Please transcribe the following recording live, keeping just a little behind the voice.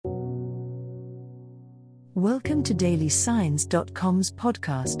Welcome to dailysigns.com's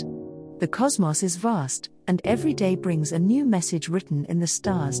podcast. The cosmos is vast, and every day brings a new message written in the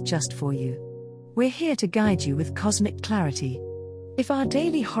stars just for you. We're here to guide you with cosmic clarity. If our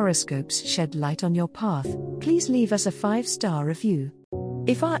daily horoscopes shed light on your path, please leave us a 5-star review.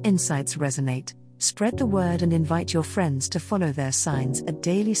 If our insights resonate, spread the word and invite your friends to follow their signs at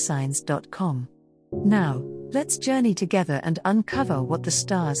dailysigns.com. Now, let's journey together and uncover what the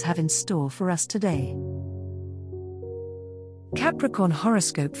stars have in store for us today. Capricorn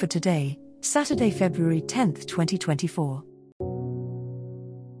horoscope for today, Saturday, February 10th, 2024.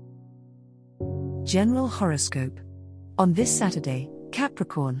 General horoscope. On this Saturday,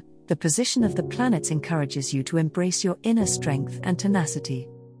 Capricorn, the position of the planets encourages you to embrace your inner strength and tenacity.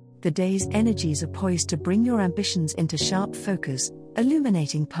 The day's energies are poised to bring your ambitions into sharp focus,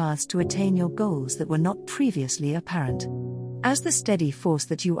 illuminating paths to attain your goals that were not previously apparent. As the steady force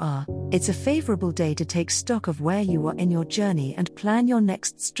that you are, it's a favorable day to take stock of where you are in your journey and plan your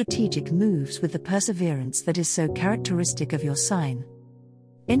next strategic moves with the perseverance that is so characteristic of your sign.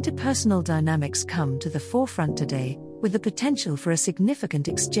 Interpersonal dynamics come to the forefront today, with the potential for a significant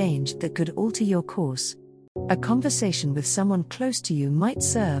exchange that could alter your course. A conversation with someone close to you might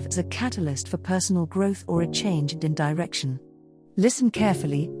serve as a catalyst for personal growth or a change in direction. Listen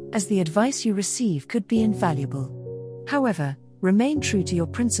carefully, as the advice you receive could be invaluable. However, remain true to your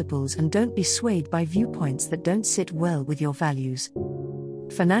principles and don't be swayed by viewpoints that don't sit well with your values.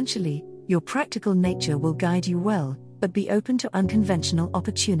 Financially, your practical nature will guide you well, but be open to unconventional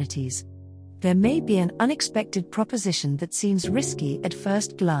opportunities. There may be an unexpected proposition that seems risky at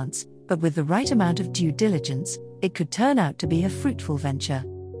first glance, but with the right amount of due diligence, it could turn out to be a fruitful venture.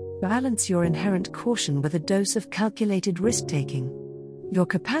 Balance your inherent caution with a dose of calculated risk-taking. Your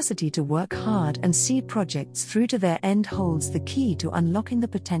capacity to work hard and see projects through to their end holds the key to unlocking the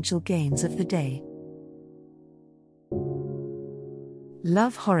potential gains of the day.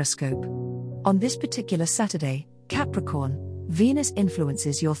 Love horoscope. On this particular Saturday, Capricorn, Venus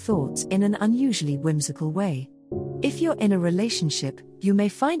influences your thoughts in an unusually whimsical way. If you're in a relationship, you may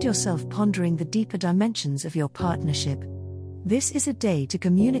find yourself pondering the deeper dimensions of your partnership. This is a day to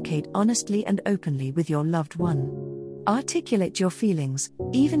communicate honestly and openly with your loved one. Articulate your feelings,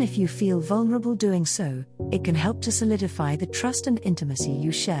 even if you feel vulnerable doing so. It can help to solidify the trust and intimacy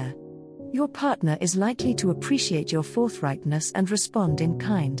you share. Your partner is likely to appreciate your forthrightness and respond in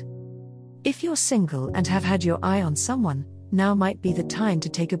kind. If you're single and have had your eye on someone, now might be the time to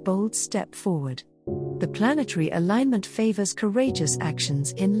take a bold step forward. The planetary alignment favors courageous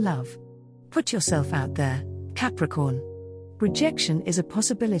actions in love. Put yourself out there, Capricorn. Rejection is a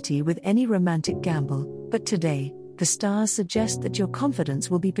possibility with any romantic gamble, but today, the stars suggest that your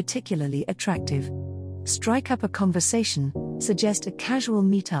confidence will be particularly attractive. Strike up a conversation, suggest a casual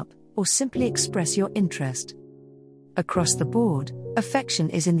meetup, or simply express your interest. Across the board, affection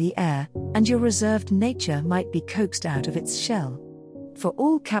is in the air, and your reserved nature might be coaxed out of its shell. For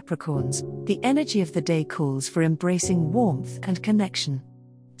all Capricorns, the energy of the day calls for embracing warmth and connection.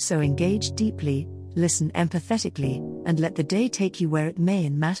 So engage deeply, listen empathetically, and let the day take you where it may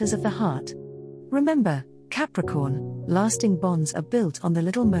in matters of the heart. Remember, Capricorn, lasting bonds are built on the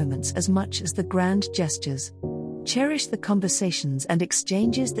little moments as much as the grand gestures. Cherish the conversations and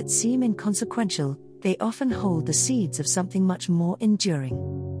exchanges that seem inconsequential, they often hold the seeds of something much more enduring.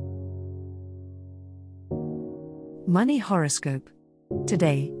 Money horoscope.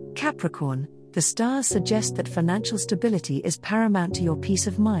 Today, Capricorn, the stars suggest that financial stability is paramount to your peace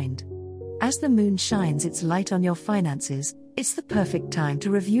of mind. As the moon shines its light on your finances, it's the perfect time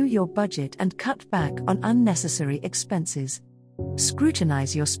to review your budget and cut back on unnecessary expenses.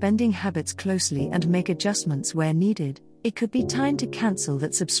 Scrutinize your spending habits closely and make adjustments where needed. It could be time to cancel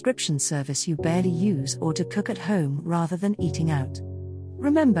that subscription service you barely use or to cook at home rather than eating out.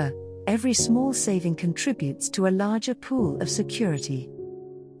 Remember, every small saving contributes to a larger pool of security.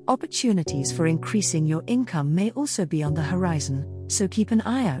 Opportunities for increasing your income may also be on the horizon, so keep an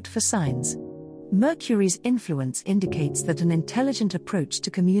eye out for signs. Mercury's influence indicates that an intelligent approach to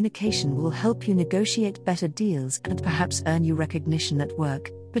communication will help you negotiate better deals and perhaps earn you recognition at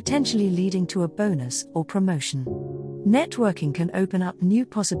work, potentially leading to a bonus or promotion. Networking can open up new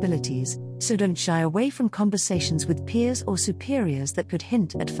possibilities, so don't shy away from conversations with peers or superiors that could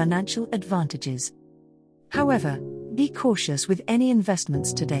hint at financial advantages. However, be cautious with any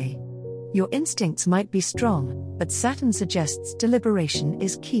investments today. Your instincts might be strong, but Saturn suggests deliberation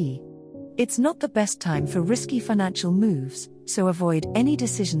is key. It's not the best time for risky financial moves, so avoid any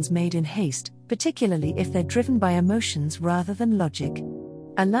decisions made in haste, particularly if they're driven by emotions rather than logic.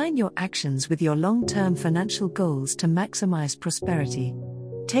 Align your actions with your long-term financial goals to maximize prosperity.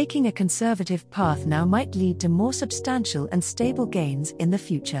 Taking a conservative path now might lead to more substantial and stable gains in the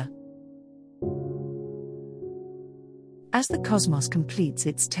future. As the cosmos completes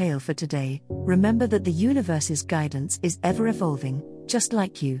its tale for today, remember that the universe's guidance is ever evolving, just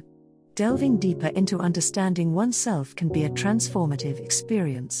like you. Delving deeper into understanding oneself can be a transformative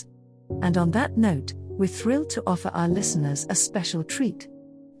experience. And on that note, we're thrilled to offer our listeners a special treat.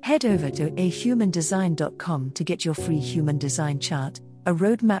 Head over to ahumandesign.com to get your free human design chart, a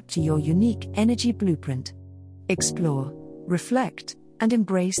roadmap to your unique energy blueprint. Explore, reflect, and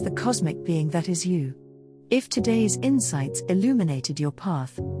embrace the cosmic being that is you. If today's insights illuminated your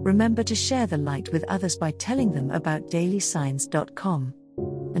path, remember to share the light with others by telling them about dailysigns.com.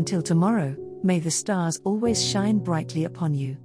 Until tomorrow, may the stars always shine brightly upon you.